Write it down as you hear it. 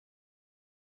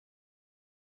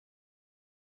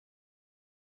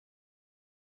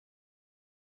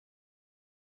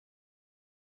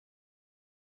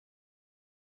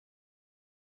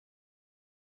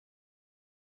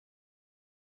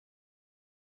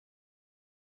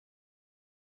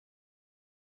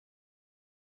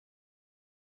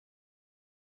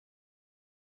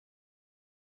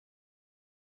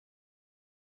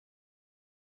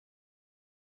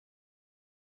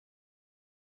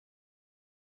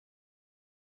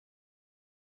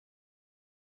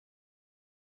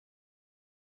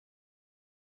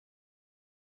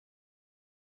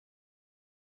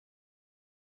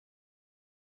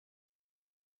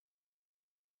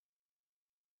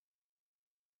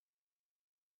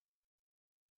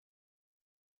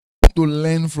to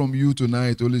learn from you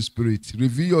tonight, Holy Spirit.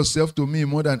 Reveal yourself to me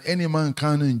more than any man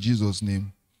can in Jesus'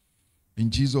 name.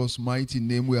 In Jesus' mighty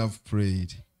name we have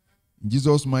prayed. In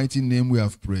Jesus' mighty name we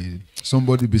have prayed.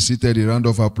 Somebody be seated. A round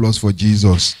of applause for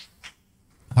Jesus.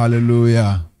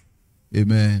 Hallelujah.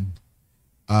 Amen.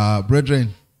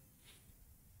 Brethren,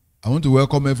 I want to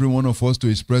welcome every one of us to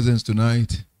his presence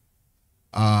tonight.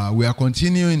 We are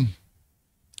continuing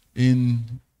in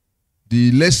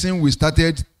the lesson we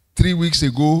started 3 weeks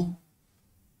ago,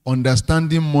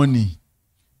 understanding money.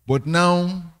 But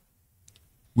now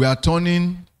we are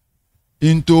turning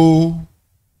into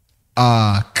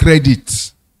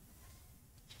credit.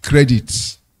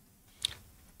 Credit.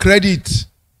 Credit,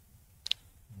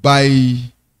 by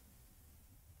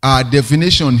our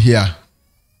definition here,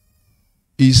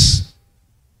 is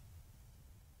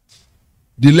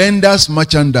the lender's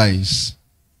merchandise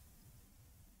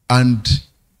and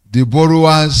the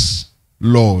borrower's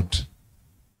Lord.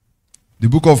 The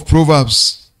book of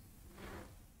Proverbs,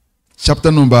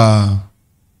 chapter number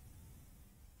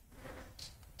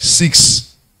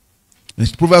 6.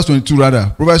 Proverbs 22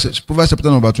 rather. Proverbs chapter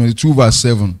number 22 verse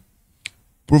 7.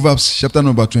 Proverbs chapter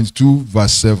number 22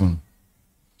 verse 7.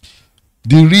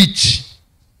 The rich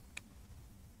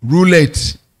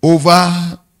ruleth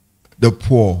over the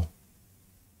poor,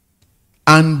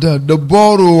 and the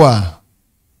borrower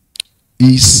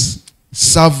is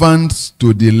servant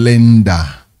to the lender.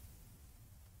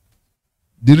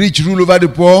 The rich rule over the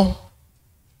poor.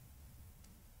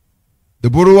 The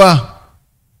borrower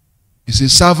is a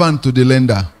servant to the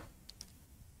lender.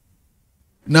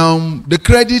 Now, the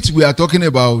credit we are talking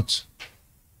about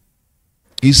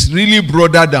is really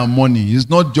broader than money. It's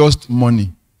not just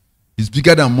money. It's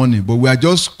bigger than money. But we are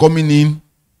just coming in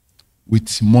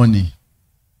with money.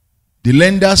 The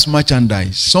lender's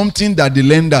merchandise, something that the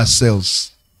lender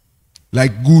sells,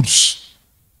 like goods.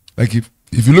 Like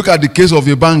if you look at the case of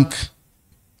a bank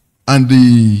and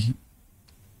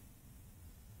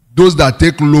those that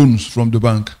take loans from the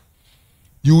bank,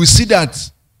 you will see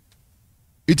that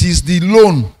it is the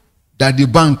loan that the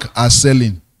bank are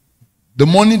selling. The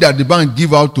money that the bank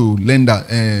give out to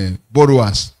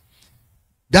borrowers,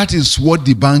 that is what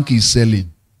the bank is selling.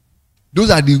 Those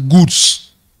are the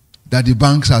goods that the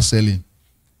banks are selling.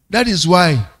 That is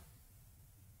why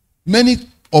many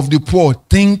of the poor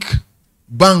think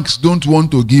banks don't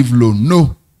want to give loan.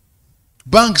 No.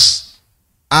 Banks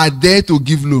are there to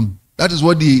give loan. That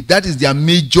is their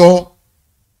major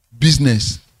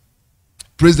business.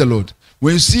 Praise the Lord.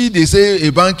 When you see they say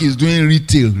a bank is doing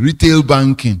retail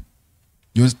banking,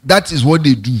 that is what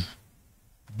they do.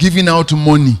 Giving out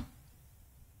money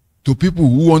to people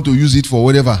who want to use it for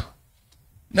whatever.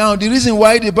 Now, the reason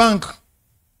why the bank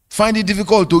find it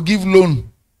difficult to give loan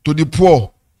to the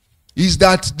poor is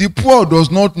that the poor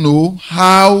does not know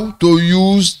how to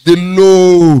use the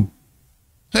loan.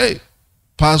 Hey,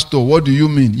 pastor, what do you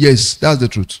mean? Yes, that's the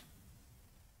truth.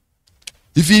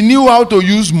 If he knew how to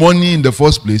use money in the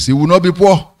first place, he would not be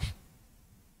poor.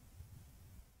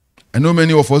 I know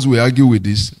many of us will argue with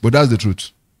this, but that's the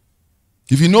truth.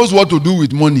 If he knows what to do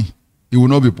with money, he will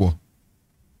not be poor.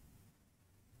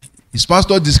 Is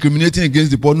pastor discriminating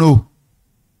against the poor? No.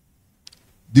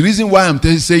 The reason why I'm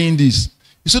saying this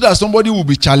is so that somebody will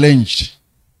be challenged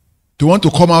to want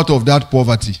to come out of that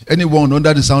poverty. Anyone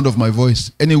under the sound of my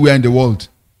voice, anywhere in the world.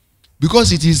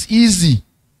 Because it is easy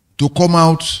to come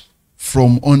out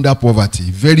from under poverty.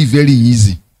 Very, very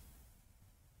easy.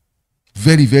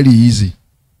 Very, very easy.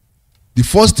 The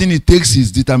first thing it takes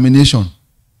is determination.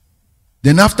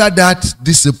 Then after that,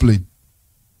 discipline.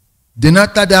 Then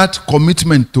after that,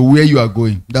 commitment to where you are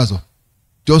going. That's all.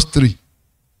 Just 3.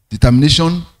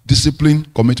 Determination, discipline,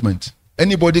 commitment.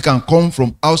 Anybody can come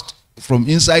from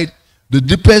inside the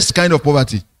deepest kind of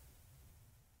poverty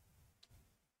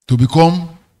to become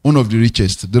one of the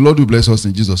richest. The Lord will bless us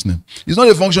in Jesus' name. It's not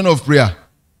a function of prayer.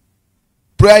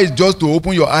 Prayer is just to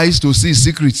open your eyes to see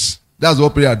secrets. That's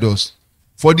what prayer does.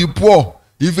 For the poor,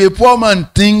 if a poor man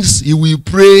thinks he will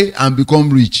pray and become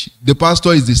rich, the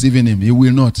pastor is deceiving him. He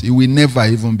will not. He will never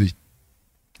even be.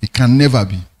 It can never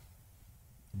be.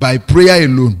 By prayer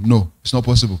alone, no, it's not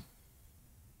possible.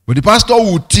 But the pastor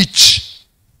will teach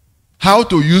how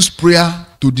to use prayer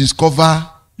to discover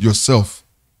yourself.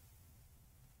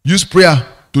 Use prayer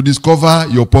to discover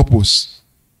your purpose.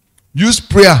 Use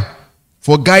prayer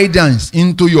for guidance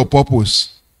into your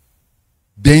purpose.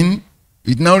 Then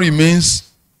it now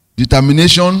remains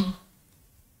determination,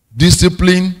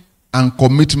 discipline, and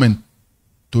commitment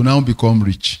to now become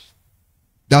rich.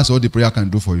 That's all the prayer can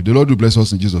do for you. The Lord will bless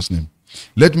us in Jesus' name.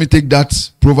 Let me take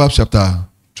that Proverbs chapter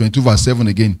 22 verse 7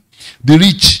 again. The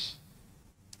rich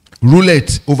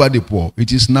ruleth over the poor.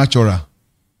 It is natural.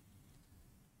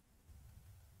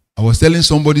 I was telling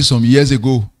somebody some years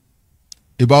ago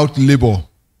about labor.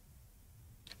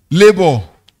 Labor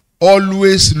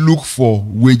always look for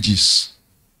wages.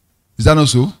 Is that not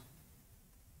so?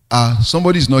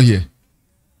 Somebody is not here.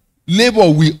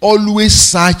 Labor will always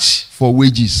search for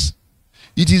wages.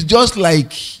 It is just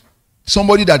like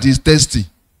somebody that is thirsty.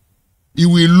 He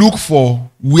will look for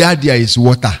where there is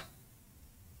water.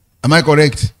 Am I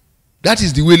correct? That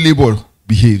is the way labor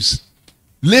behaves.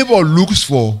 Labor looks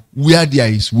for where there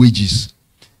is wages.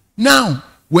 Now,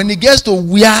 when he gets to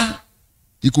where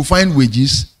he could find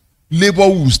wages, labor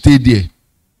will stay there.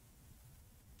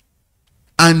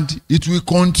 And it will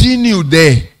continue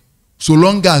there so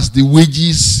long as the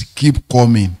wages keep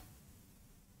coming.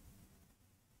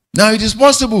 Now, it is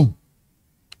possible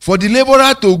for the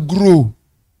laborer to grow,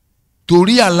 to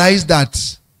realize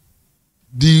that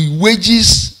the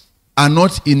wages are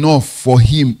not enough for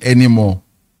him anymore.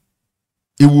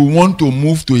 He will want to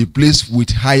move to a place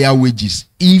with higher wages,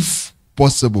 if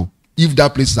possible, if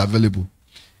that place is available.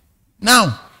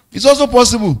 Now, it's also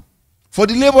possible for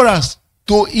the laborers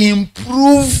to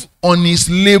improve on his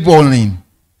laboring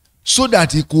so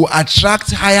that he could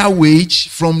attract higher wage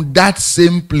from that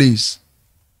same place.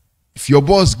 If your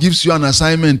boss gives you an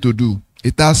assignment to do,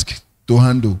 a task to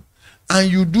handle,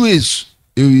 and you do a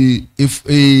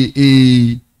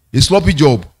sloppy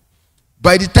job,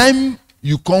 by the time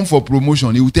you come for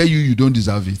promotion, he will tell you you don't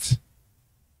deserve it.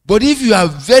 But if you are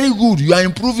very good, you are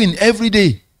improving every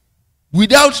day,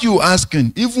 without you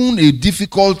asking, even a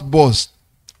difficult boss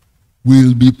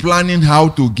will be planning how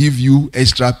to give you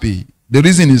extra pay. The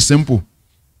reason is simple.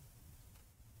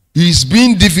 He's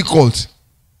being difficult.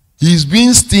 He's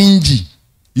being stingy.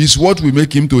 Is what will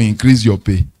make him to increase your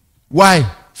pay. Why?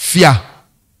 Fear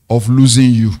of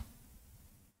losing you.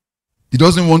 He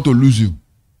doesn't want to lose you.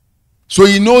 So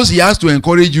he knows he has to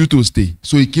encourage you to stay.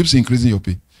 So he keeps increasing your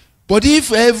pay. But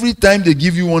if every time they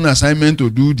give you one assignment to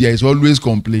do, there is always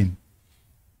complaint.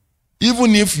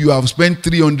 Even if you have spent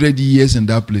 300 years in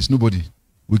that place, nobody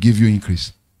will give you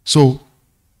increase. So,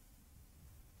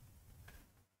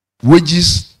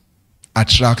 wages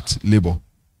attract labor.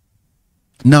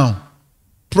 Now,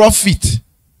 profit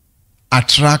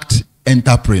attract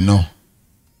entrepreneur.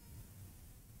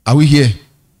 Are we here?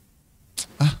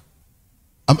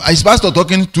 Is Pastor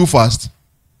talking too fast?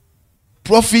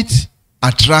 Profit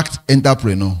attract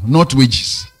entrepreneur, not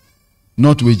wages.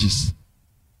 Not wages.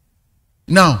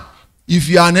 Now, if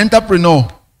you are an entrepreneur,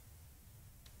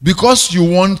 because you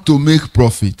want to make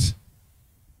profit,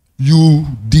 you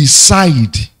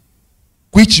decide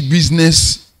which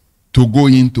business to go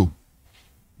into.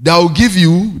 That will give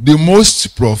you the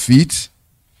most profit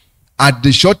at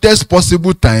the shortest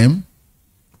possible time,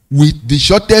 with the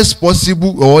shortest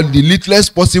possible or the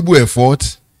littlest possible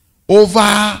effort over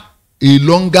a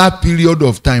longer period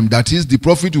of time. That is, the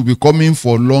profit will be coming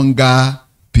for longer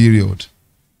period.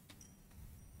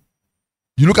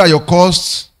 You look at your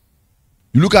costs,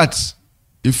 you look at,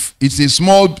 if it's a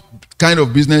small kind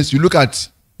of business, you look at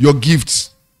your gifts.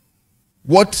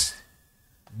 What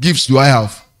gifts do I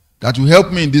have that will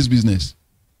help me in this business?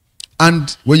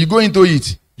 And when you go into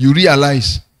it, you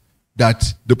realize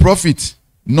that the profit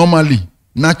normally,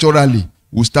 naturally,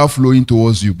 will start flowing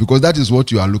towards you, because that is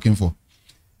what you are looking for.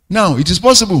 Now, it is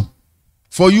possible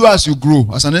for you as you grow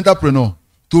as an entrepreneur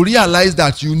to realize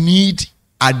that you need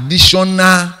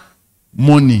additional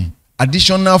money,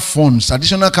 additional funds,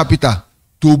 additional capital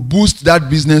to boost that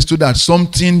business so that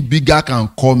something bigger can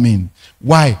come in.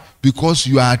 Why? Because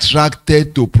you are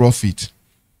attracted to profit.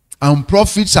 And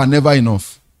profits are never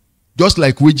enough. Just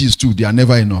like wages too, they are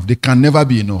never enough. They can never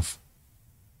be enough.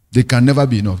 They can never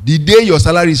be enough. The day your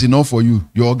salary is enough for you,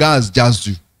 your oga has just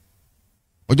you.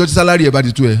 Ojo ti salary about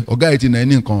the two, oga eti na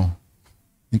any nkan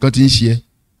tin share.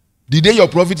 The day your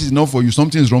profit is enough for you,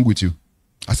 something is wrong with you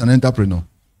as an entrepreneur.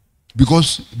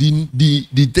 Because the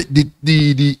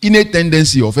innate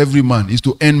tendency of every man is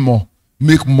to earn more,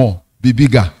 make more, be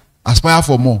bigger, aspire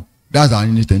for more. That's our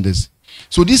innate tendency.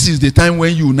 So this is the time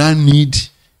when you now need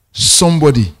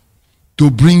somebody to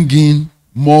bring in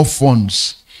more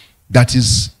funds. That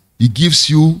is, it gives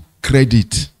you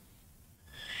credit.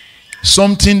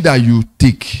 Something that you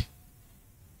take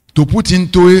to put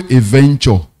into a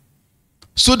venture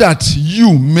so that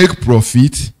you make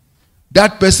profit.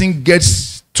 That person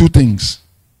gets two things.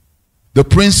 The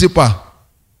principal,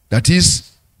 that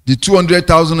is the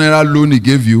 200,000 naira loan he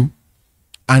gave you,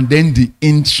 and then the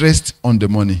interest on the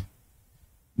money.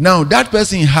 Now, that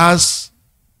person has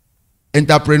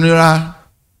entrepreneurial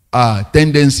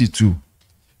tendency too,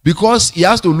 because he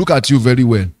has to look at you very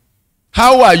well.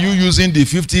 How are you using the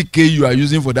 50K you are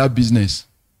using for that business?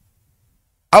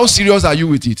 How serious are you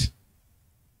with it?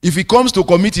 If he comes to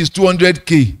commit his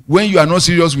 200K, when you are not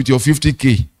serious with your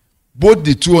 50K, both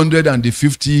the 200 and the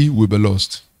 50 will be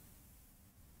lost.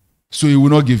 So he will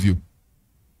not give you.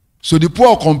 So the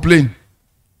poor complain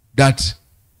that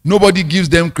nobody gives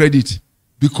them credit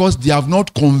because they have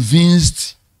not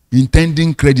convinced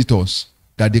intending creditors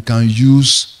that they can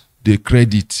use the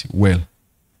credit well.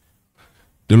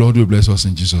 The Lord will bless us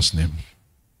in Jesus' name.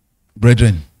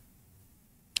 Brethren,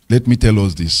 let me tell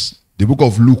us this. The book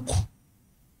of Luke,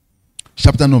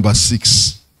 chapter number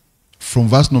 6, from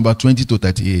verse number 20 to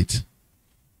 38.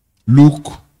 Luke,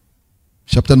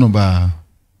 chapter number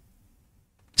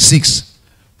 6,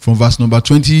 from verse number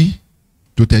 20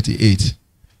 to 38.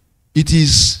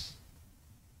 It's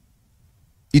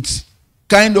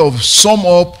kind of sum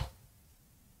up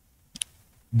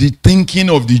the thinking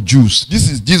of the Jews. This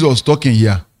is Jesus talking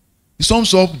here. It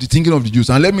sums up the thinking of the Jews.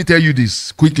 And let me tell you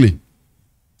this quickly.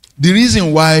 The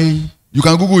reason why, you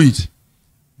can Google it,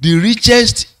 the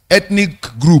richest ethnic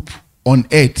group on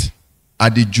earth are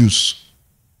the Jews.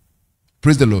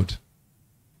 Praise the Lord.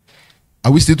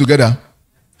 Are we still together?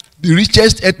 The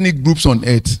richest ethnic groups on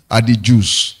earth are the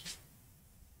Jews.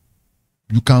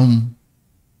 You can,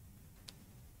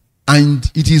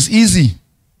 and it is easy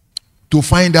to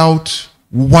find out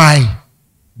why.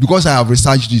 Because I have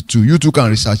researched it too. You too can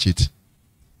research it.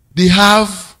 They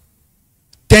have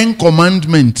 10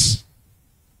 commandments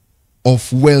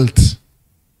of wealth,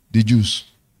 the Jews.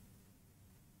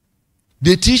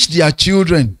 They teach their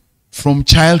children from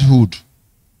childhood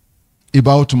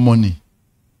about money.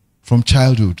 From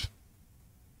childhood.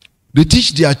 They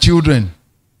teach their children.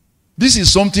 This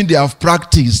is something they have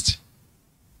practiced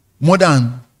more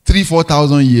than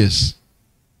 3,000-4,000 years.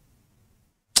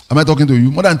 Am I talking to you?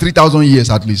 More than 3,000 years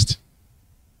at least.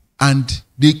 And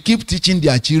they keep teaching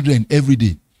their children every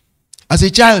day. As a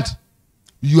child,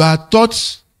 you are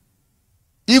taught,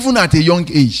 even at a young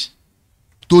age,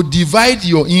 to divide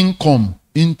your income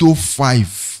into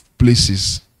 5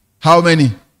 places. How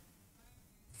many?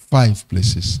 5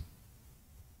 places.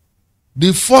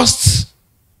 The first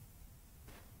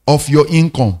of your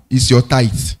income is your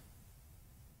tithe.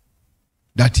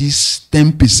 That is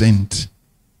 10%.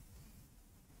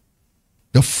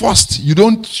 The first, you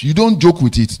don't joke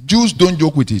with it. Jews don't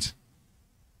joke with it.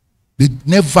 They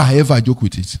never ever joke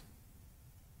with it.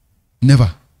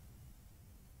 Never.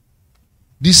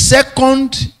 The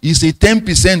second is a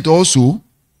 10% also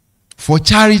for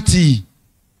charity.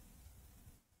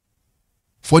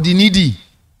 For the needy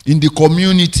in the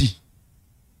community.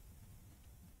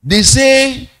 They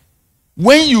say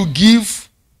when you give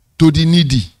to the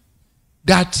needy,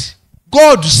 that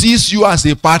God sees you as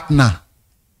a partner.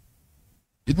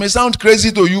 It may sound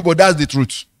crazy to you, but that's the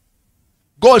truth.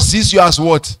 God sees you as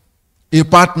what? A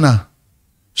partner.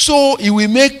 So he will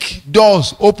make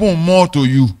doors open more to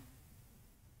you,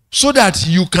 so that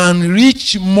you can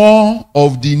reach more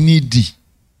of the needy.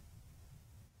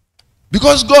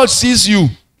 Because God sees you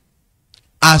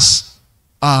as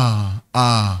a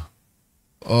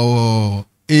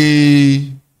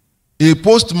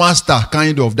postmaster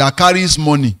kind of that carries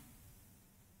money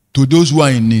to those who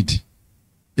are in need.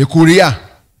 A courier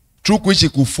through which he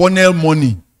could funnel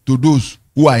money to those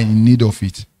who are in need of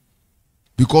it.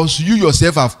 Because you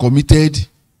yourself have committed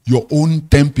your own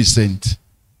 10%.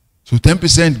 So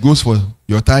 10% goes for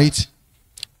your tithe,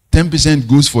 10%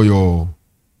 goes for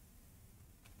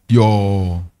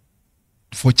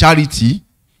for charity,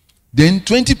 then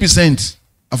 20%,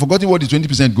 I've forgotten what the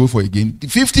 20% go for again. The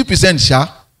 50% share.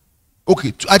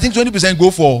 Okay, I think 20%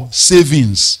 go for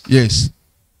savings. Yes.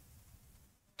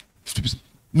 50%.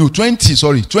 No,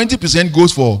 20%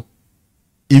 goes for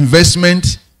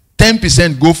investment,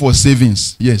 10% go for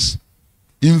savings. Yes.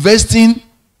 Investing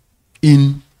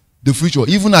in the future,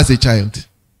 even as a child.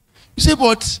 You say,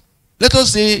 but let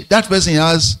us say that person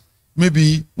has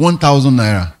maybe 1,000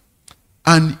 naira.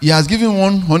 And he has given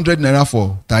 100 naira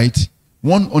for tithe.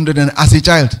 100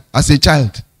 naira as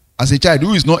a child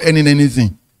who is not earning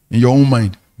anything in your own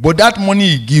mind. But that money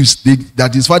he gives,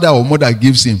 that his father or mother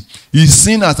gives him, is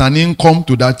seen as an income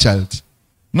to that child.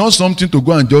 Not something to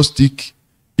go and just eat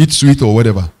sweet or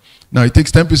whatever. Now it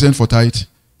takes 10% for tithe,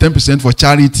 10% for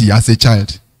charity as a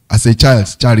child. As a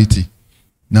child's charity.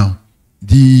 Now,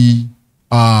 the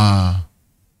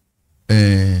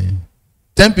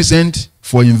 10%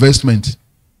 for investment,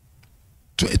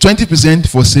 20%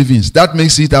 for savings. That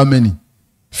makes it how many?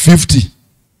 50.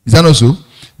 Is that also?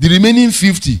 The remaining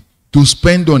 50 to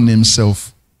spend on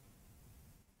himself.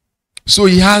 So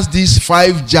he has these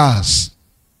 5 jars,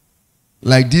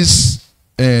 like this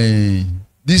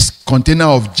container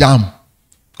of jam,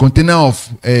 container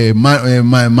of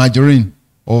margarine,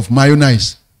 of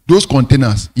mayonnaise. those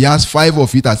containers, he has 5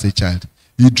 of it as a child.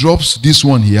 He drops this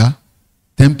one here,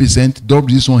 10%, drop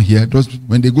this one here.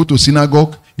 When they go to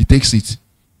synagogue, he takes it.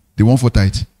 The one for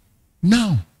tithe.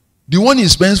 Now, the one he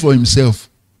spends for himself,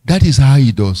 that is how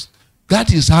he does.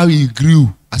 That is how he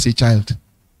grew as a child.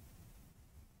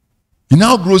 He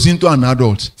now grows into an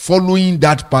adult, following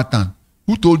that pattern.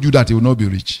 Who told you that he will not be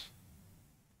rich?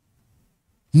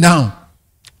 Now,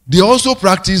 they also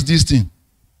practice this thing,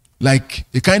 like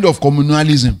a kind of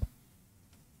communalism.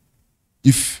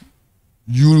 If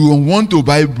you want to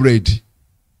buy bread,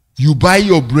 you buy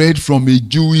your bread from a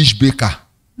Jewish baker.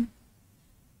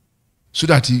 So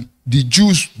that the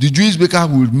Jewish baker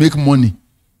will make money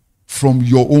from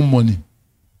your own money.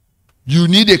 You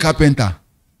need a carpenter.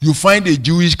 You find a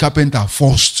Jewish carpenter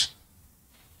first.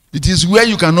 It is where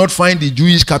you cannot find a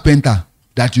Jewish carpenter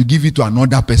that you give it to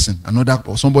another person,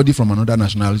 or somebody from another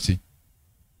nationality.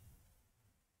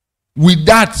 With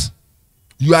that,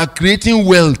 you are creating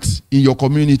wealth in your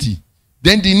community.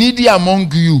 Then the needy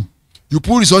among you, you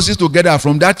put resources together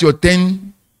from that your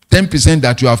 10%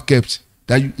 that you have kept.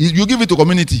 That you give it to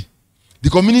community. The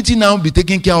community now be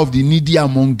taking care of the needy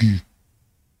among you.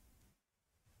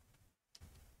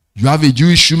 You have a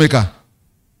Jewish shoemaker.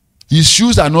 His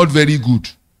shoes are not very good.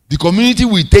 The community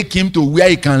will take him to where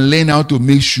he can learn how to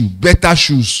make shoes, better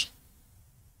shoes.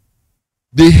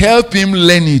 They help him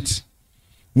learn it.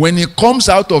 When he comes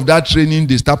out of that training,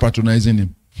 they start patronizing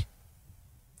him.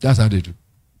 That's how they do.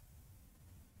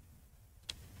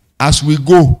 As we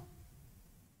go,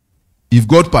 if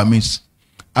God permits,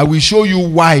 I will show you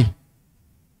why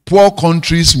poor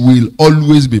countries will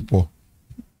always be poor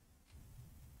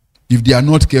if they are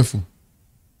not careful.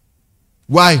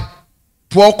 Why?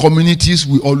 Poor communities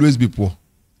will always be poor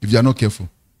if they are not careful.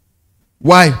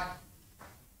 Why?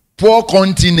 Poor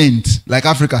continent like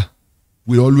Africa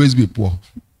will always be poor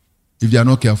if they are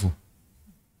not careful.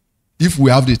 If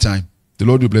we have the time, the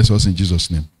Lord will bless us in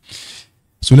Jesus' name.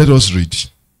 So let us read.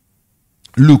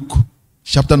 Luke,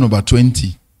 chapter number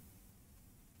 20.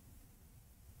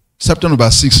 Chapter number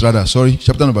 6, rather. Sorry.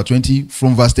 Chapter number 20,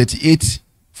 from verse 38.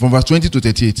 From verse 20 to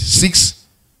 38. 6.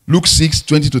 Luke 6,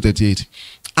 20 to 38.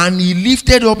 And he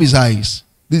lifted up his eyes.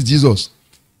 This is Jesus.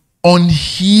 On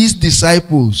his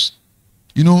disciples.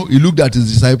 You know, he looked at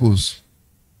his disciples.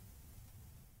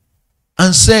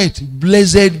 And said,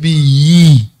 Blessed be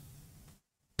ye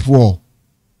poor.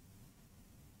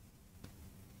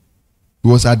 He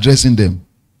was addressing them.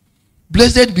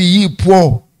 Blessed be ye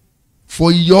poor,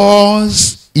 for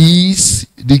yours is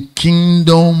the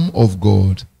kingdom of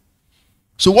God.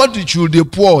 So what should the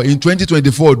poor in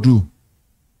 2024 do?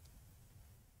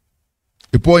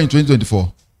 The poor in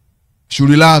 2024 should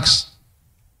relax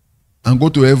and go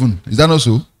to heaven. Is that not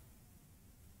so?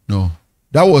 No.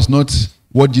 That was not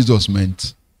what Jesus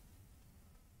meant.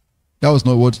 That was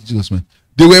not what Jesus meant.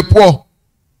 They were poor,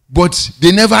 but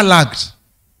they never lacked.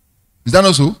 Is that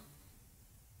not so?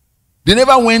 They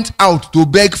never went out to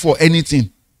beg for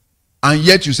anything, and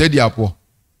yet you said they are poor.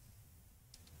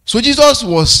 So Jesus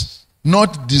was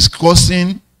not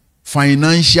discussing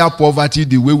financial poverty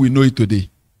the way we know it today.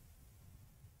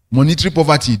 Monetary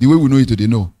poverty the way we know it today,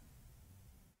 no.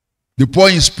 The poor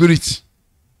in spirit.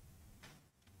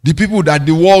 The people that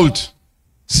the world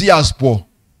see as poor.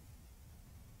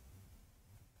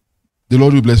 The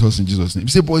Lord will bless us in Jesus' name. You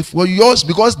say, but for yours,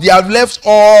 because they have left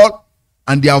all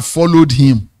and they have followed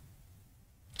him.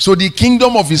 So the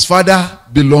kingdom of his father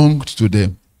belonged to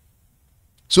them.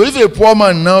 So if a poor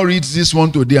man now reads this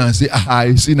one today and say,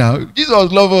 you see now,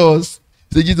 Jesus loves us.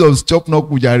 Say, Jesus, chop no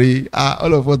kujari.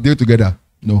 All of us deal together.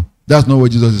 No, that's not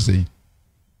what Jesus is saying.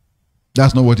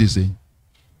 That's not what he's saying.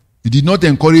 He did not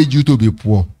encourage you to be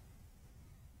poor.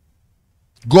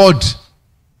 God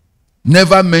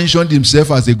never mentioned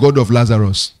himself as the God of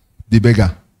Lazarus, the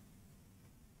beggar.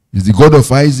 He's the God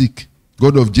of Isaac,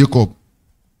 God of Jacob,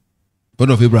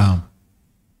 God of Abraham.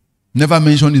 Never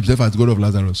mentioned himself as God of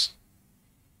Lazarus.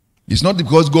 It's not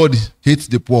because God hates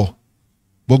the poor,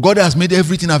 but God has made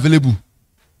everything available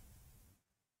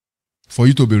for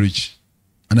you to be rich.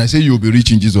 And I say you will be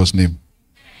rich in Jesus' name.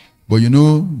 But you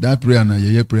know, that prayer and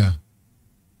a prayer,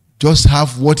 just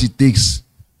have what it takes.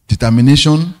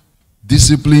 Determination,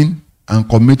 discipline, and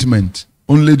commitment.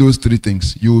 Only those 3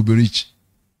 things, you will be rich.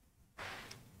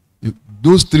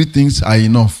 Those 3 things are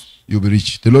enough, you'll be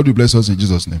rich. The Lord will bless us in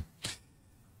Jesus' name.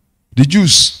 The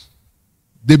Jews,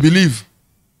 they believe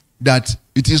that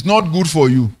it is not good for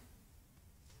you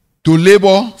to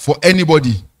labor for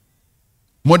anybody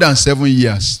more than 7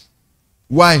 years.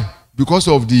 Why? Because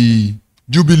of the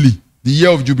Jubilee, the year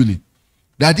of Jubilee.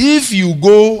 That if you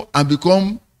go and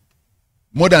become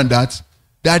more than that,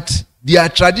 that their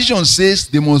tradition says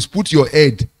they must put your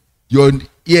head your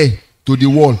ear to the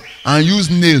wall and use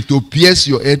nail to pierce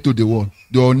your ear to the wall,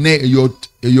 your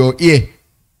ear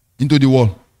into the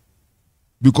wall,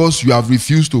 because you have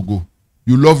refused to go.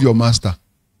 You love your master.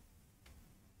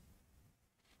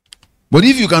 But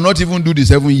if you cannot even do the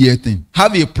 7-year thing,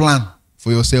 have a plan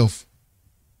for yourself.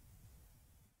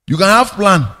 You can have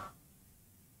plan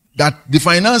that the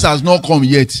finance has not come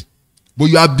yet, but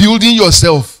you are building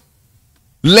yourself,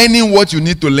 learning what you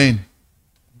need to learn,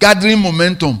 gathering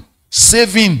momentum,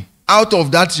 saving out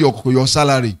of that your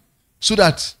salary, so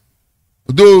that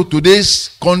though today's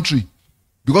country,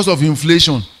 because of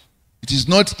inflation, it is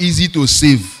not easy to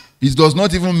save. It does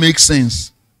not even make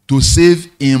sense to save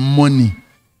in money,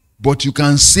 but you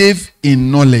can save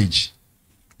in knowledge.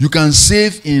 You can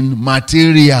save in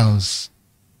materials.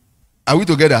 Are we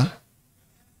together?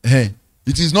 Hey,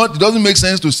 it doesn't make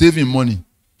sense to save in money.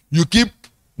 You keep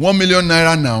 1 million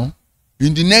naira now.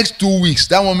 In the next 2 weeks,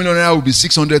 that 1 million naira will be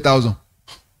 600,000.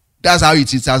 That's how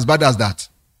it is. As bad as that.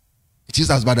 It is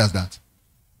as bad as that.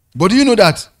 But do you know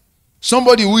that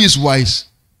somebody who is wise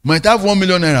might have 1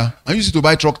 million naira and use it to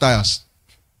buy truck tires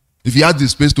if he has the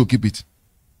space to keep it?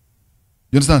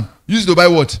 You understand? Use it to buy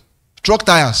what? Truck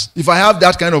tires. If I have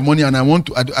that kind of money and I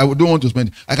don't want to spend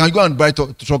it, I can go and buy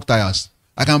truck tires.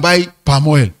 I can buy palm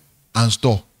oil and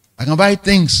store. I can buy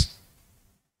things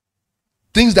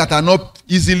that are not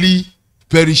easily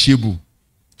perishable,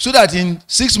 so that in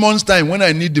 6 months' time, when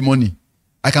I need the money,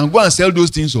 I can go and sell those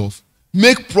things off,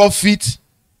 make profit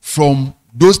from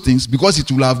those things, because it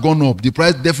will have gone up. The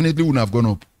price definitely would have gone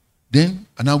up. Then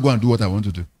I now go and do what I want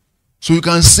to do. So you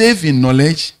can save in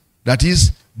knowledge. That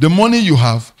is, the money you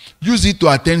have, use it to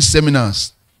attend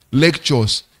seminars,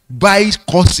 lectures, buy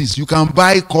courses. You can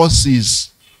buy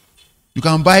courses. You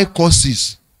can buy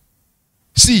courses.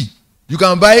 See, you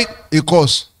can buy a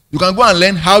course. You can go and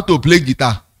learn how to play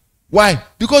guitar. Why?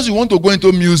 Because you want to go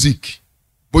into music,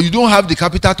 but you don't have the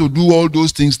capital to do all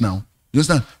those things now. You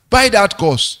understand? Buy that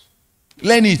course.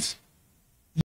 Learn it.